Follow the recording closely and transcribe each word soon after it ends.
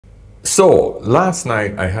So last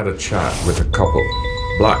night I had a chat with a couple,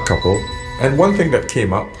 black couple, and one thing that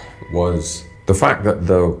came up was the fact that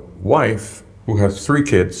the wife, who has 3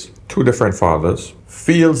 kids, 2 different fathers,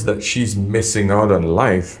 feels that she's missing out on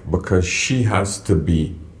life because she has to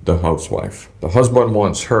be the housewife. The husband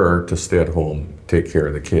wants her to stay at home, take care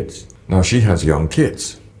of the kids. Now she has young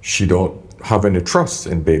kids. She don't have any trust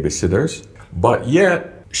in babysitters, but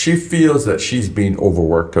yet she feels that she's being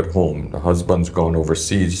overworked at home. The husband's gone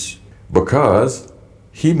overseas because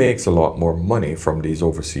he makes a lot more money from these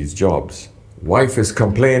overseas jobs. Wife is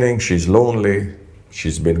complaining, she's lonely.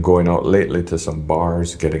 She's been going out lately to some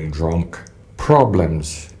bars, getting drunk.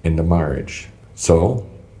 Problems in the marriage. So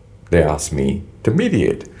they asked me to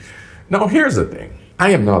mediate. Now here's the thing.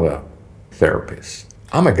 I am not a therapist.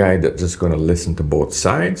 I'm a guy that's just going to listen to both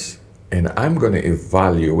sides, and I'm going to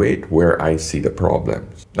evaluate where I see the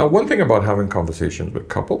problems. Now, one thing about having conversations with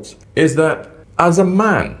couples is that as a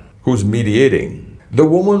man who's mediating, the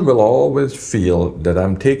woman will always feel that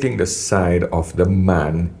I'm taking the side of the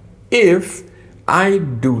man if I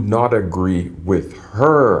do not agree with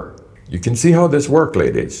her. You can see how this works,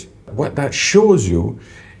 ladies. What that shows you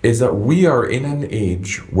is that we are in an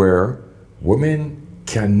age where women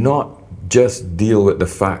cannot just deal with the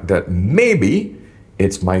fact that maybe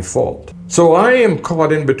it's my fault. So I am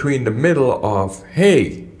caught in between the middle of,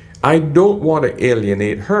 hey, I don't want to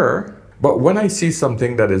alienate her, but when I see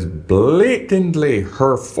something that is blatantly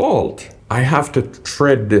her fault, I have to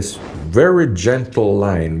tread this very gentle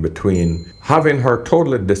line between having her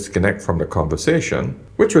totally disconnect from the conversation,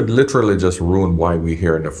 which would literally just ruin why we're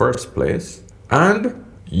here in the first place, and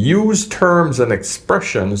use terms and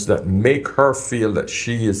expressions that make her feel that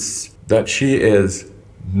she is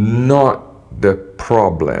not the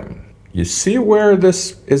problem. You see where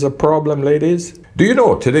this is a problem, ladies? Do you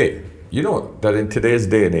know today, that in today's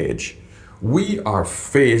day and age, we are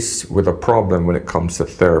faced with a problem when it comes to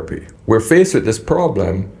therapy. We're faced with this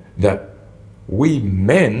problem that we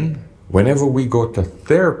men, whenever we go to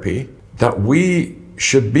therapy, that we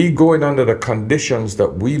should be going under the conditions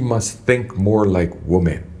that we must think more like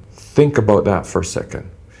women. Think about that for a second.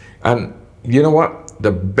 And you know what?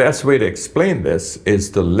 The best way to explain this is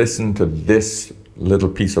to listen to this little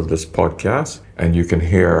piece of this podcast, and you can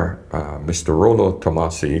hear Mr. Rollo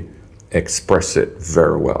Tomasi express it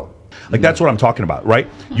very well. Like, that's what I'm talking about, right?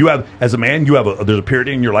 You have, as a man, there's a period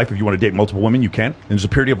in your life if you want to date multiple women, you can. And there's a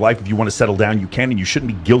period of life if you want to settle down, you can. And you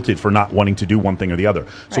shouldn't be guilted for not wanting to do one thing or the other.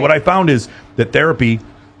 So what I found is that therapy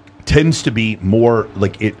tends to be more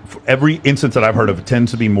like every instance that I've heard of, it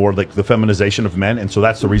tends to be more like the feminization of men. And so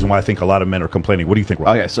that's the reason why I think a lot of men are complaining. What do you think,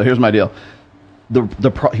 Rob? Okay, so here's my deal.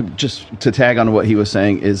 Just to tag on what he was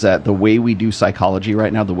saying is that the way we do psychology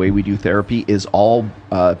right now, the way we do therapy is all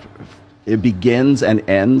it begins and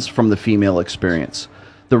ends from the female experience.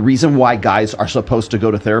 The reason why guys are supposed to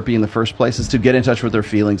go to therapy in the first place is to get in touch with their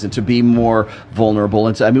feelings and to be more vulnerable.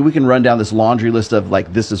 And I mean, we can run down this laundry list of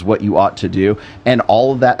like, this is what you ought to do. And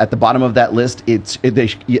all of that at the bottom of that list,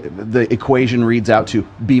 the equation reads out to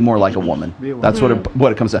be more like a woman. That's what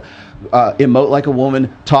it comes to. Emote like a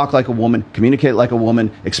woman, talk like a woman, communicate like a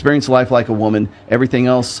woman, experience life like a woman. Everything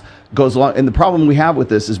else goes along. And the problem we have with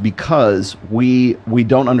this is because we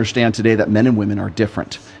don't understand today that men and women are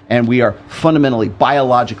different. And we are fundamentally,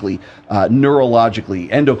 biologically, neurologically,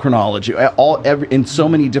 endocrinology, in so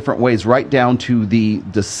many different ways, right down to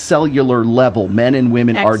the cellular level. Men and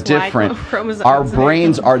women are different. Our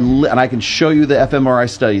brains are, and I can show you the fMRI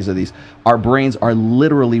studies of these. Our brains are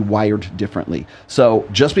literally wired differently. So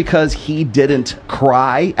just because he didn't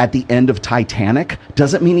cry at the end of Titanic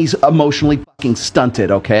doesn't mean he's emotionally fucking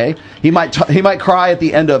stunted. Okay, he might cry at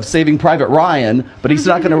the end of Saving Private Ryan, but he's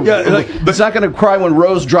not gonna. He's not gonna cry when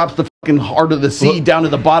Rose drops the fucking heart of the sea down to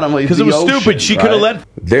the bottom of the ocean. Because it was stupid. She could have let.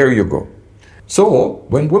 There you go. So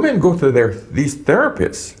when women go to these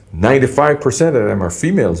therapists, 95% of them are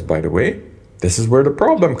females, by the way. This is where the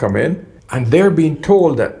problem come in, and they're being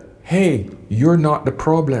told that, hey, you're not the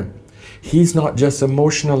problem. He's not just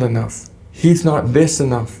emotional enough. He's not this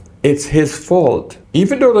enough. It's his fault.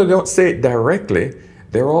 Even though they don't say it directly,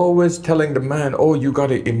 they're always telling the man, oh, you got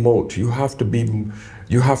to emote.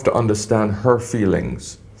 You have to understand her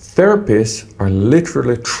feelings. Therapists are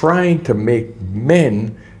literally trying to make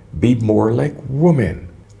men be more like women.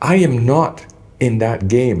 I am not in that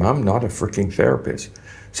game. I'm not a freaking therapist.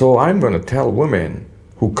 So I'm going to tell women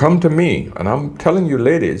who come to me, and I'm telling you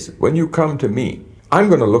ladies, when you come to me, I'm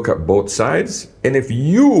going to look at both sides. And if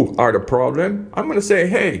you are the problem, I'm going to say,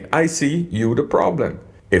 hey, I see you the problem.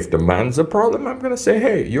 If the man's the problem, I'm going to say,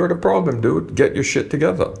 hey, you're the problem, dude. Get your shit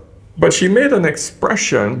together. But she made an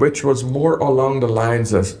expression which was more along the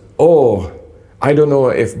lines as, oh, I don't know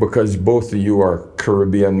if because both of you are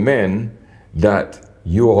Caribbean men that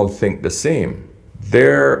you all think the same.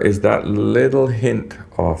 There is that little hint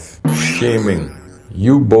of shaming.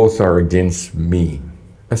 You both are against me.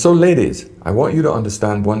 And so ladies, I want you to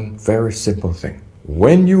understand one very simple thing.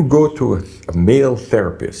 When you go to a male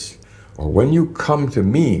therapist, or when you come to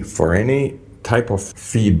me for any type of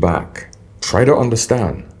feedback, try to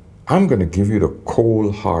understand, I'm going to give you the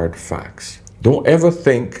cold, hard facts. Don't ever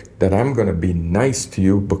think that I'm going to be nice to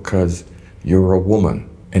you because you're a woman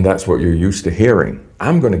and that's what you're used to hearing.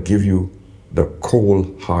 I'm going to give you the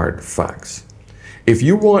cold, hard facts. If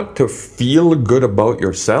you want to feel good about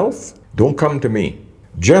yourself, don't come to me.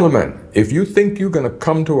 Gentlemen, if you think you're going to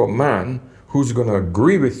come to a man who's going to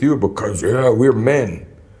agree with you because, yeah, we're men.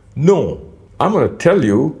 No, I'm going to tell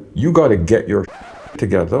you, you got to get your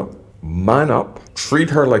together, man up,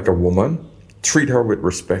 treat her like a woman, treat her with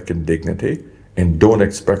respect and dignity, and don't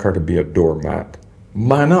expect her to be a doormat.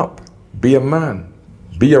 Man up, be a man,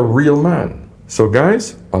 be a real man. So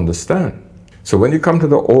guys, understand. So when you come to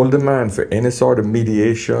the older man for any sort of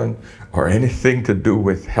mediation or anything to do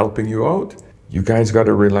with helping you out, you guys got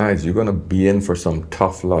to realize you're going to be in for some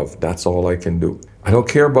tough love. That's all I can do. I don't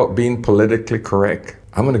care about being politically correct.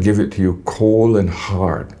 I'm going to give it to you cold and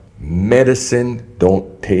hard. Medicine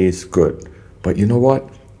don't taste good. But you know what?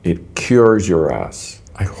 It cures your ass.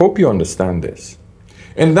 I hope you understand this.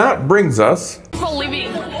 And that brings us... For a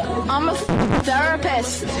living, I'm a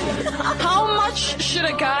therapist. How much should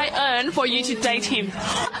a guy earn for you to date him?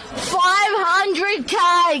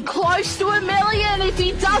 500K, close to $1 million. If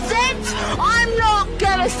he doesn't, I'm not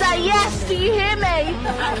gonna say yes. Do you hear me?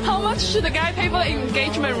 How much should a guy pay for the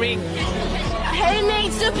engagement ring? He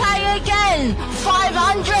needs to pay again.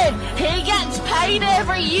 500. He gets paid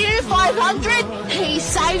every year. 500. He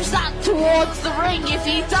saves that towards the ring. If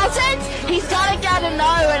he doesn't, he's gonna get a no,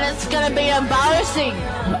 and it's gonna be embarrassing.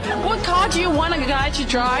 What car do you want a guy to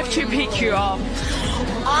drive to pick you up?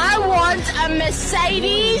 I want a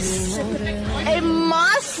Mercedes. It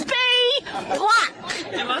must be black.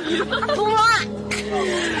 Black.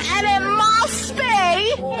 And it must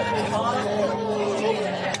be...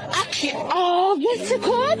 Oh, what's it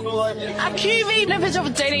called? A QV benefit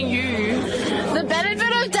of dating you. The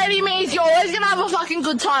benefit of dating me is you're always gonna have a fucking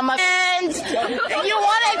good time. And if you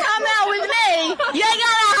wanna come out with me, you're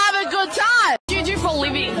gonna have a good time. What do you do for a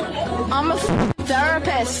living? I'm a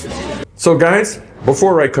therapist. So guys,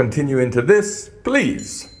 before I continue into this,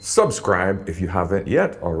 please subscribe if you haven't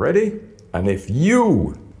yet already. And if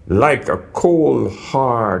you like a cold,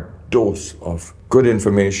 hard dose of good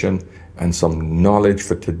information and some knowledge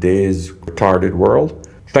for today's retarded world,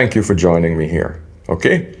 thank you for joining me here,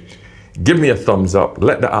 okay? Give me a thumbs up.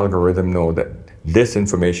 Let the algorithm know that this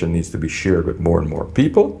information needs to be shared with more and more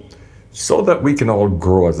people so that we can all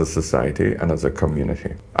grow as a society and as a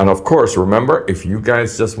community. And of course, remember, if you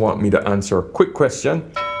guys just want me to answer a quick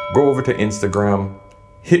question, go over to Instagram,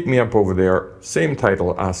 hit me up over there, same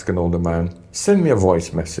title, Ask an Older Man. Send me a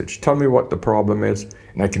voice message. Tell me what the problem is,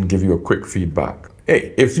 and I can give you a quick feedback.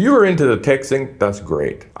 Hey, if you're into the texting, that's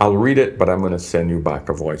great. I'll read it, but I'm going to send you back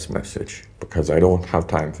a voice message because I don't have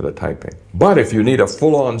time for the typing. But if you need a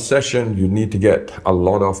full-on session, you need to get a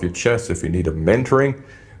lot off your chest, if you need a mentoring,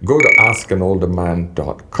 go to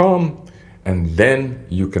askanolderman.com and then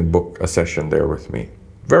you can book a session there with me.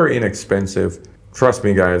 Very inexpensive. Trust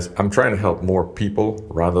me, guys, I'm trying to help more people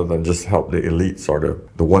rather than just help the elite, sort of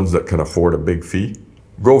the ones that can afford a big fee.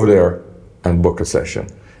 Go over there and book a session.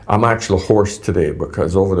 I'm actually hoarse today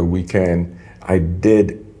because over the weekend, I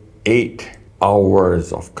did 8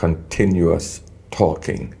 hours of continuous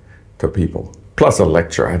talking to people. Plus a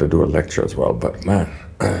lecture. I had to do a lecture as well, but man.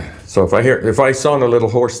 So if I sound a little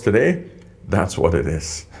hoarse today, that's what it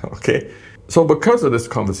is, okay? So because of this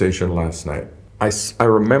conversation last night, I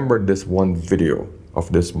remembered this one video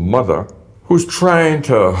of this mother who's trying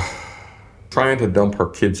to dump her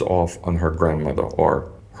kids off on her grandmother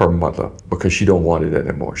or her mother because she don't want it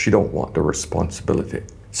anymore. She don't want the responsibility.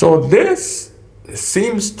 So this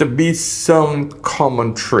seems to be some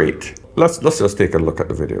common trait. Let's just take a look at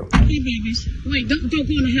the video. Hey babies, wait, don't go in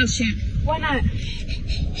the house yet. Why not?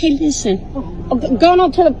 Hey, listen. Go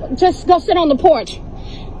on to the, just go sit on the porch.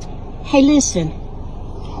 Hey, listen.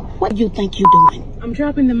 What do you think you're doing? I'm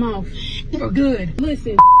dropping them off. Good.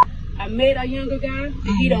 Listen, I met a younger guy.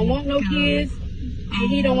 He don't want no kids. And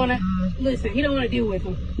he don't want to, listen, he don't want to deal with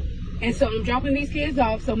them. And so I'm dropping these kids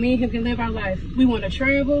off so me and him can live our life. We want to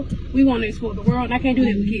travel. We want to explore the world. And I can't do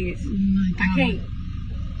that with kids. I can't.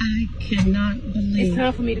 I cannot believe. It's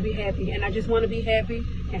time for me to be happy. And I just want to be happy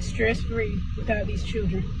and stress-free without these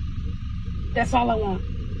children. That's all I want.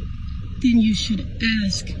 Then you should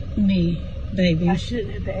ask me baby. I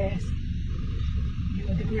shouldn't have asked. You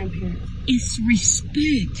are the grandparents. It's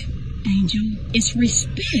respect, Angel. It's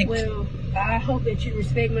respect. Well, I hope that you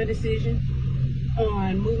respect my decision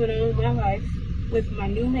on moving on with my life with my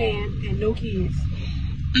new man and no kids.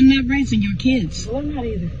 I'm not raising your kids. Well, I'm not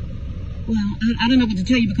either. Well, I don't know what to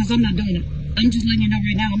tell you because I'm not doing it. I'm just letting you know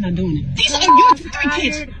right now I'm not doing it. These are your 3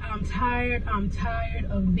 kids. I'm tired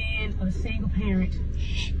of being a single parent.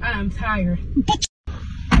 I'm tired. But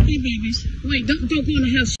hey, babies. Wait, don't go in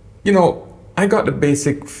the house. You know, I got the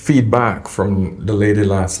basic feedback from the lady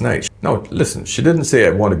last night. Now, listen, she didn't say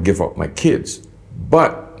I want to give up my kids,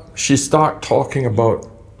 but she started talking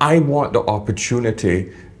about, I want the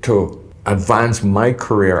opportunity to advance my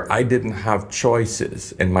career. I didn't have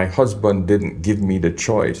choices, and my husband didn't give me the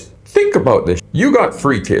choice. Think about this. You got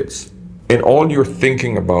 3 kids, and all you're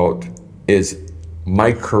thinking about is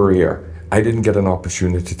my career. I didn't get an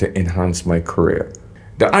opportunity to enhance my career.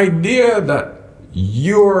 The idea that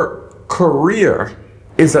your career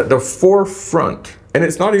is at the forefront, and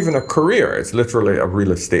it's not even a career, it's literally a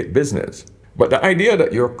real estate business. But the idea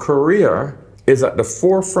that your career is at the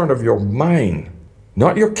forefront of your mind,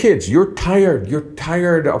 not your kids. You're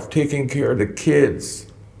tired of taking care of the kids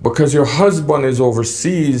because your husband is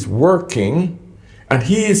overseas working and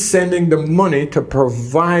he is sending the money to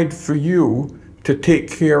provide for you to take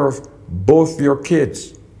care of both your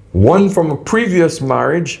kids. One from a previous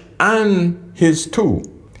marriage and his 2.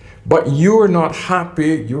 But you're not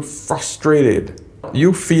happy, you're frustrated.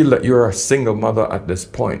 You feel that you're a single mother at this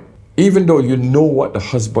point, even though you know what the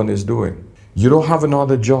husband is doing. You don't have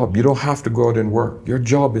another job. You don't have to go out and work. Your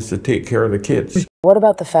job is to take care of the kids. What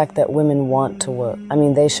about the fact that women want to work? I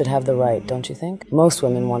mean, they should have the right, don't you think? Most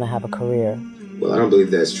women want to have a career. Well, I don't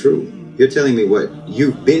believe that's true. You're telling me what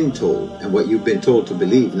you've been told and what you've been told to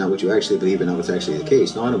believe, not what you actually believe and not what's actually the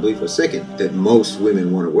case. No, I don't believe for a second that most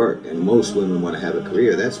women want to work and most women want to have a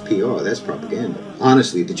career. That's PR, that's propaganda.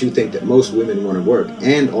 Honestly, did you think that most women want to work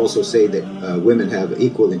and also say that women have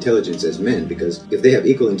equal intelligence as men? Because if they have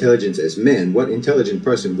equal intelligence as men, what intelligent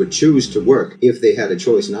person would choose to work if they had a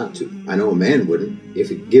choice not to? I know a man wouldn't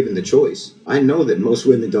if given the choice. I know that most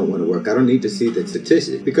women don't want to work. I don't need to see the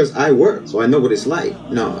statistics because I work, so I know what it's like.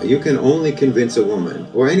 No, you can only convince a woman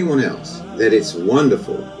or anyone else that it's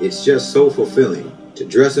wonderful, it's just so fulfilling to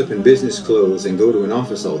dress up in business clothes and go to an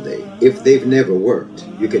office all day if they've never worked.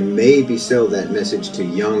 You can maybe sell that message to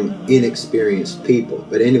young, inexperienced people,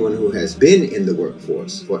 but anyone who has been in the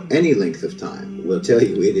workforce for any length of time will tell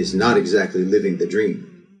you it is not exactly living the dream.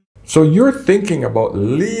 So you're thinking about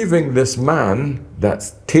leaving this man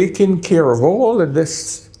that's taking care of all of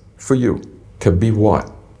this for you to be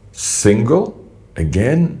what? Single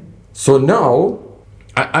again? So now,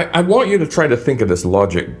 I want you to try to think of this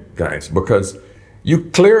logic, guys, because you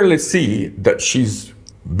clearly see that she's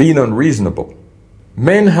being unreasonable.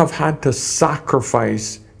 Men have had to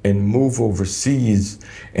sacrifice and move overseas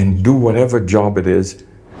and do whatever job it is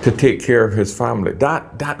to take care of his family.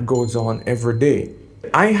 That goes on every day.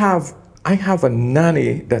 I have a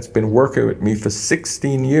nanny that's been working with me for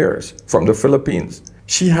 16 years from the Philippines.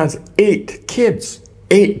 She has 8 kids.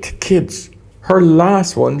 8 kids. Her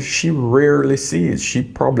last one, she rarely sees. She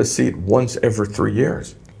probably sees it once every 3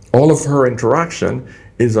 years. All of her interaction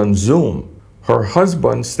is on Zoom. Her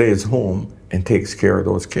husband stays home and takes care of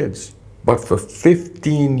those kids. But for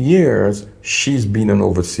 15 years, she's been an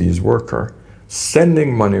overseas worker,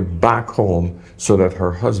 sending money back home so that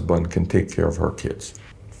her husband can take care of her kids.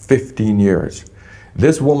 15 years.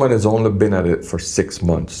 This woman has only been at it for 6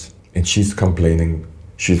 months, and she's complaining.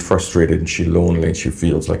 She's frustrated and she's lonely and she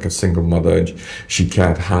feels like a single mother and she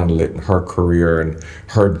can't handle it in her career and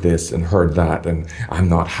heard this and heard that and I'm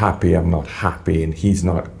not happy and he's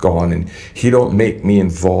not gone and he don't make me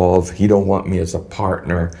involved, he don't want me as a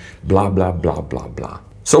partner, blah, blah, blah, blah, blah.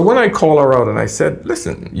 So when I call her out and I said,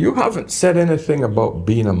 listen, you haven't said anything about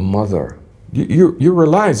being a mother. You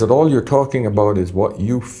realize that all you're talking about is what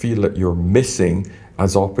you feel that you're missing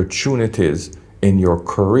as opportunities in your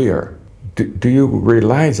career. Do you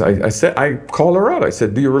realize? I call her out. I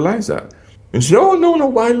said, do you realize that? And she said, oh,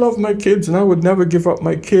 no, I love my kids and I would never give up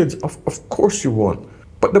my kids. Of course you won't.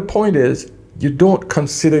 But the point is, you don't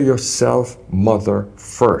consider yourself mother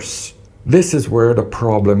first. This is where the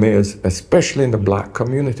problem is, especially in the black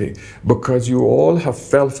community, because you all have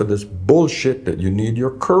fell for this bullshit that you need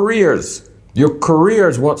your careers. Your career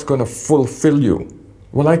is what's going to fulfill you.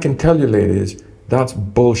 Well, I can tell you, ladies, that's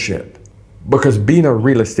bullshit. Because being a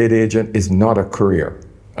real estate agent is not a career.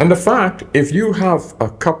 And the fact, if you have a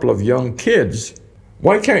couple of young kids,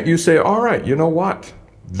 why can't you say, all right, you know what?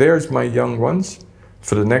 There's my young ones.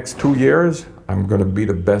 For the next 2 years, I'm going to be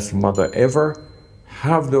the best mother ever.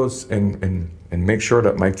 have those and make sure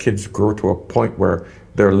that my kids grow to a point where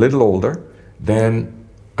they're a little older, then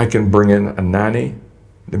I can bring in a nanny.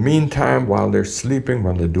 In the meantime, while they're sleeping,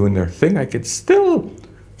 while they're doing their thing, I could still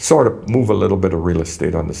sort of move a little bit of real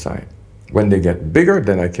estate on the side. When they get bigger,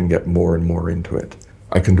 then I can get more and more into it.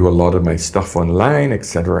 I can do a lot of my stuff online,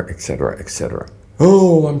 etc., etc., etc.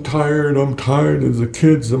 Oh, I'm tired of the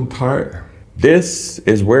kids, I'm tired. This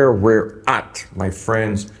is where we're at, my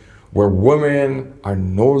friends, where women are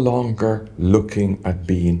no longer looking at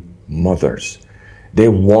being mothers. They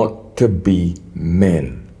want to be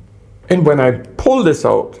men. And when I pull this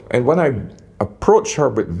out, and when I approach her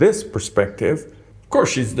with this perspective, of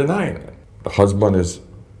course she's denying it. The husband is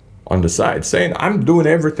on the side saying, I'm doing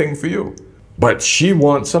everything for you. But she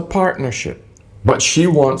wants a partnership. But she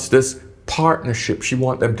wants this partnership. She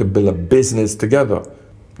wants them to build a business together.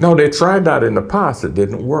 Now, they tried that in the past. It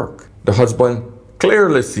didn't work. The husband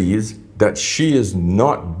clearly sees that she is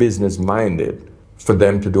not business-minded for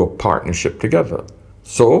them to do a partnership together.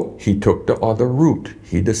 So he took the other route.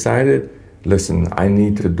 He decided, listen, I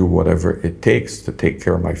need to do whatever it takes to take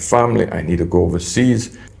care of my family. I need to go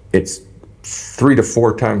overseas. It's 3 to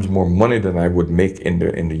 4 times more money than I would make in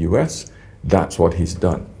the US. That's what he's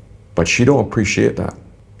done. But she don't appreciate that.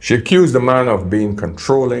 She accused the man of being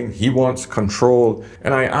controlling. He wants control.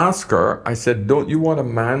 And I asked her, I said, don't you want a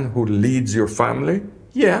man who leads your family?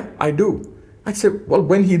 Yeah, I do. I said, well,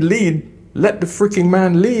 when he lead, let the freaking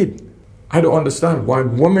man lead. I don't understand why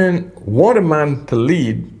women want a man to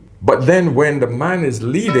lead, but then when the man is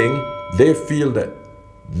leading, they feel that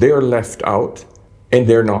they're left out and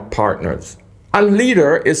they're not partners. A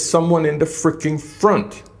leader is someone in the freaking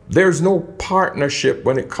front. There's no partnership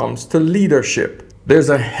when it comes to leadership. There's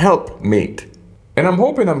a helpmate. And I'm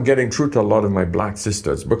hoping I'm getting through to a lot of my black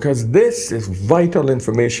sisters, because this is vital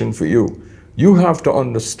information for you. You have to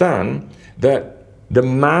understand that the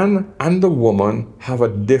man and the woman have a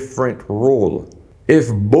different role. If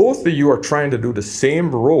both of you are trying to do the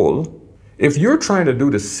same role, if you're trying to do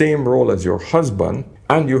the same role as your husband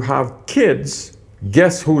and you have kids,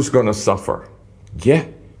 guess who's going to suffer? Yeah,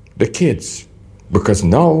 the kids. Because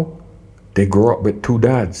now they grow up with 2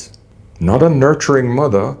 dads. Not a nurturing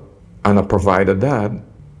mother and a provider dad.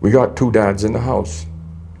 We got 2 dads in the house.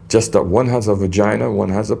 Just that one has a vagina, one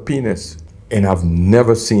has a penis. And I've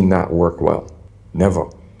never seen that work well. Never.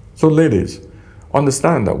 So ladies,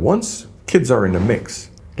 understand that once kids are in the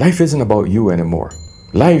mix, life isn't about you anymore.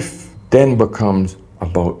 Life then becomes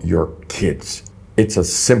about your kids. It's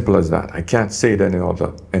as simple as that. I can't say it any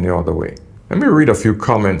other way. Let me read a few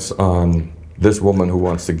comments on this woman who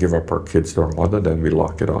wants to give up her kids to her mother, then we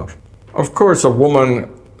lock it off. Of course, a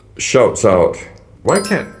woman shouts out, why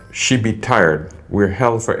can't she be tired? We're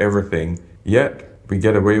hell for everything, yet we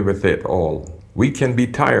get away with it all. We can be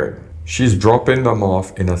tired. She's dropping them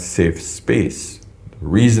off in a safe space. The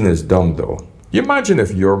reason is dumb though. You imagine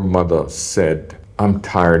if your mother said, I'm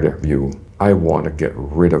tired of you. I want to get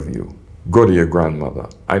rid of you. Go to your grandmother.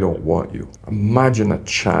 I don't want you. Imagine a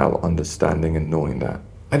child understanding and knowing that.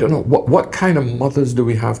 I don't know, what kind of mothers do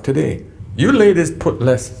we have today? You ladies put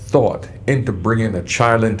less thought into bringing a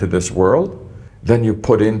child into this world than you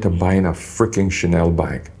put into buying a freaking Chanel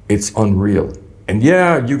bag. It's unreal. And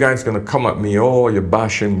yeah, you guys gonna come at me, oh, you're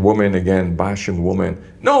bashing women again, bashing women.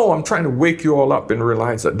 No, I'm trying to wake you all up and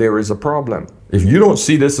realize that there is a problem. If you don't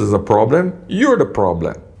see this as a problem, you're the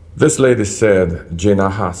problem. This lady said,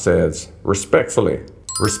 Jenaha says, respectfully,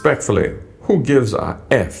 who gives a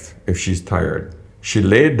F if she's tired? She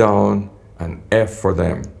laid down an F for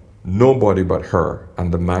them. Nobody but her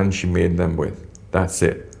and the man she made them with. That's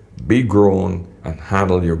it. Be grown and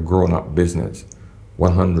handle your grown-up business.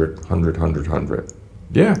 100.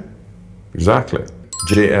 Yeah, exactly.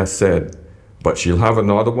 JS said, but she'll have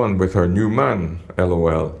another one with her new man,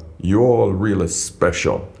 LOL. You all really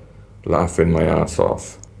special. Laughing my ass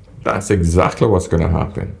off. That's exactly what's going to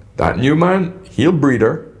happen. That new man, he'll breed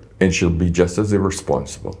her and she'll be just as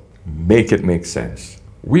irresponsible. Make it make sense.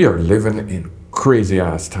 We are living in crazy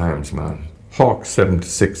ass times, man.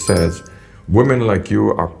 Hawk76 says, women like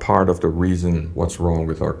you are part of the reason what's wrong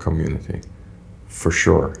with our community. For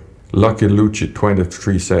sure. Lucky Lucci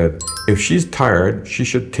 23 said, if she's tired, she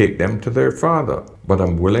should take them to their father. But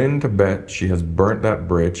I'm willing to bet she has burnt that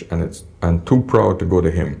bridge and too proud to go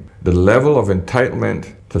to him. The level of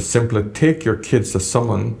entitlement to simply take your kids to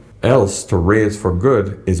someone else to raise for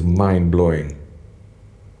good is mind-blowing.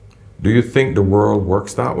 Do you think the world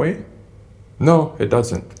works that way? No, it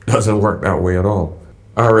doesn't. It doesn't work that way at all.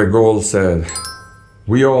 Ari Gold said,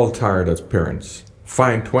 we all tired as parents.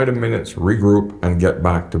 Find 20 minutes, regroup, and get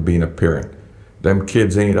back to being a parent. Them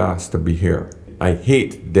kids ain't asked to be here. I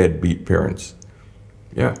hate deadbeat parents.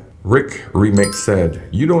 Yeah. Rick Remix said,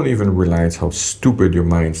 you don't even realize how stupid your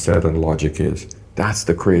mindset and logic is. That's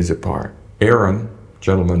the crazy part. Aaron,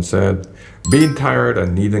 gentleman, said, being tired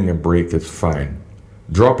and needing a break is fine.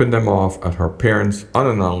 Dropping them off at her parents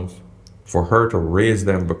unannounced for her to raise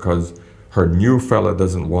them because her new fella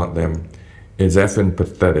doesn't want them is effing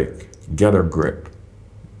pathetic. Get a grip.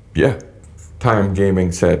 Yeah. Time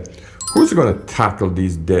Gaming said, who's going to tackle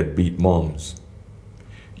these deadbeat moms?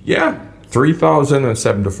 Yeah,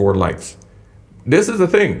 3,074 likes. This is the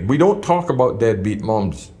thing. We don't talk about deadbeat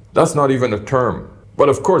moms. That's not even a term. But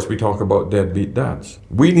of course we talk about deadbeat dads.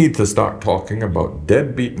 We need to start talking about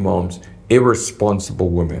deadbeat moms, irresponsible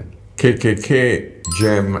women. KKK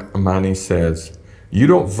Gem Manny says, you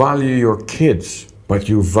don't value your kids, but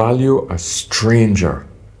you value a stranger.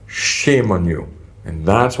 Shame on you. And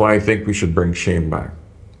that's why I think we should bring shame back.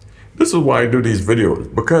 This is why I do these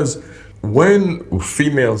videos, because when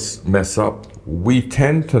females mess up, we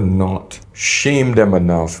tend to not shame them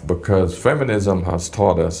enough because feminism has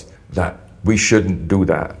taught us that we shouldn't do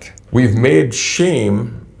that. We've made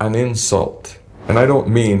shame an insult. And I don't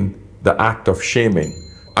mean the act of shaming.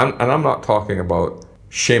 And I'm not talking about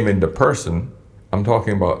shaming the person. I'm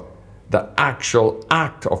talking about the actual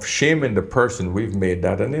act of shaming the person. We've made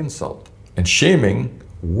that an insult. And shaming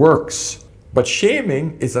works. But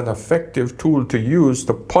shaming is an effective tool to use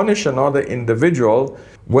to punish another individual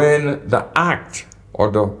when the act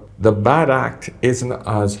or the bad act isn't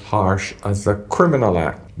as harsh as the criminal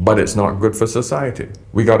act. But it's not good for society.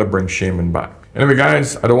 We got to bring shaming back. Anyway,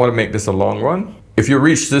 guys, I don't want to make this a long one. If you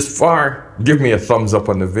reached this far, give me a thumbs up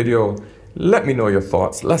on the video. Let me know your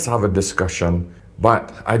thoughts. Let's have a discussion.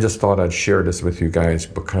 But I just thought I'd share this with you guys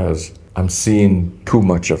because I'm seeing too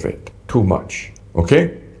much of it. Too much.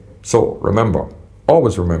 Okay? So remember,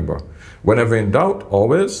 always remember, whenever in doubt,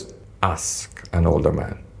 always ask an older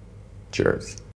man. Cheers.